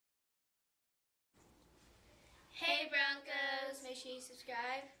sure you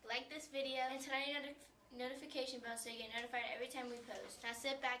subscribe, like this video, and turn on your notification bell so you get notified every time we post. Now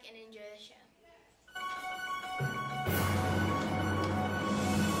sit back and enjoy the show.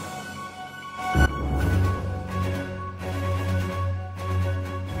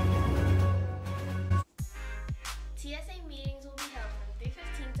 TSA meetings will be held from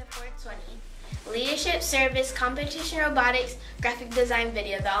 3:15 to 4:20. Leadership, service, competition, robotics, graphic design,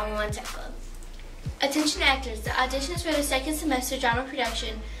 video, the all-in-one tech club. Attention actors, the auditions for the second semester drama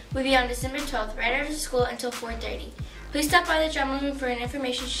production will be on December 12th, right after school until 4:30. Please stop by the drama room for an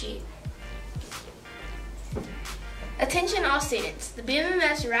information sheet. Attention all students, the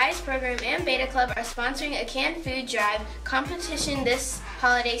BMMS RISE program and Beta Club are sponsoring a canned food drive competition this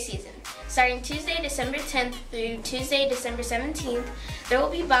holiday season. Starting Tuesday, December 10th through Tuesday, December 17th, there will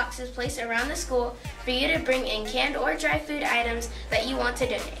be boxes placed around the school for you to bring in canned or dry food items that you want to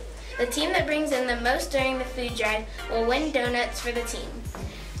donate. The team that brings in the most during the food drive will win donuts for the team.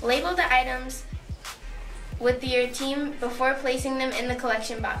 Label the items with your team before placing them in the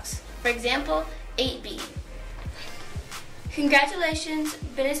collection box. For example, 8B. Congratulations,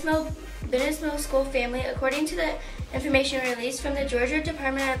 Bennett Middle School family. According to the information released from the Georgia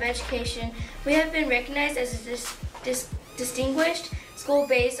Department of Education, we have been recognized as a distinguished school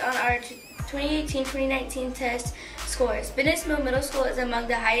based on our 2018-2019 test scores. Bennett Middle School is among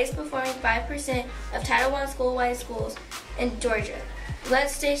the highest performing 5% of Title I school-wide schools in Georgia.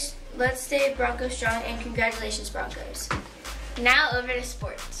 Let's stay Bronco strong, and congratulations, Broncos. Now over to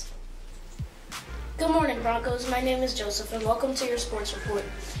sports. Good morning, Broncos. My name is Joseph, and welcome to your sports report.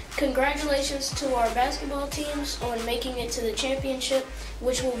 Congratulations to our basketball teams on making it to the championship,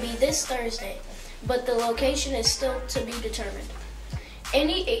 which will be this Thursday, but the location is still to be determined.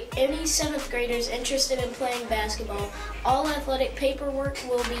 Any 7th graders interested in playing basketball, all athletic paperwork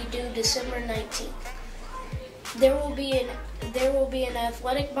will be due December 19th. There will be an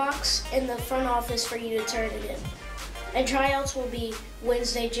athletic box in the front office for you to turn it in. And tryouts will be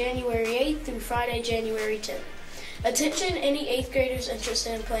Wednesday, January 8th through Friday, January 10th. Attention, any 8th graders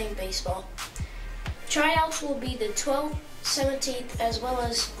interested in playing baseball. Tryouts will be the 12th, 17th, as well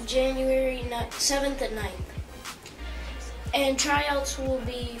as January 7th and 9th. And tryouts will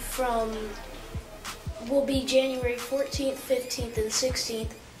be January 14th, 15th, and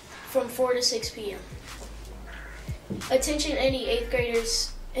 16th from 4 to 6 p.m. Attention, any 8th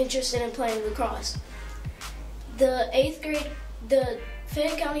graders interested in playing lacrosse. The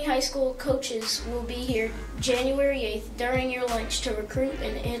Fayette County High School coaches will be here January 8th during your lunch to recruit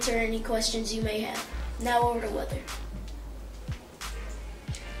and answer any questions you may have. Now over to weather.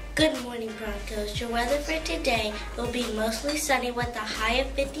 Good morning, Broncos. Your weather for today will be mostly sunny with a high of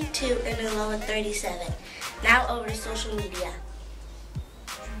 52 and a low of 37. Now over to social media.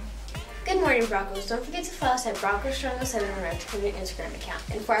 Good morning, Broncos. Don't forget to follow us at Broncos Strong 7 on our Twitter and Instagram account.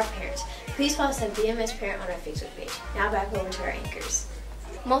 And for our parents, please follow us at BMS Parent on our Facebook page. Now back over to our anchors.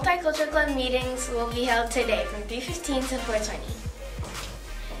 Multicultural Club meetings will be held today from 3:15 to 4:20.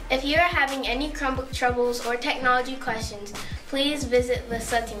 If you are having any Chromebook troubles or technology questions, please visit the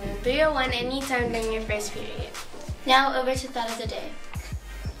Study Room 301 anytime during your first period. Now over to Thought of the Day.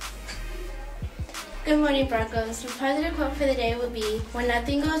 Good morning, Broncos. The positive quote for the day will be, "When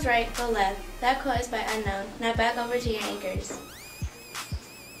nothing goes right, go left." That quote is by Unknown. Now back over to your anchors.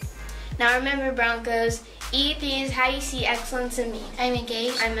 Now remember, Broncos, E3 is how you see excellence in me. I'm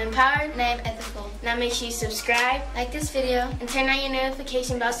engaged, I'm empowered, and I'm ethical. Now make sure you subscribe, like this video, and turn on your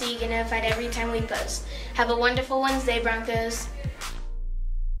notification bell so you get notified every time we post. Have a wonderful Wednesday, Broncos.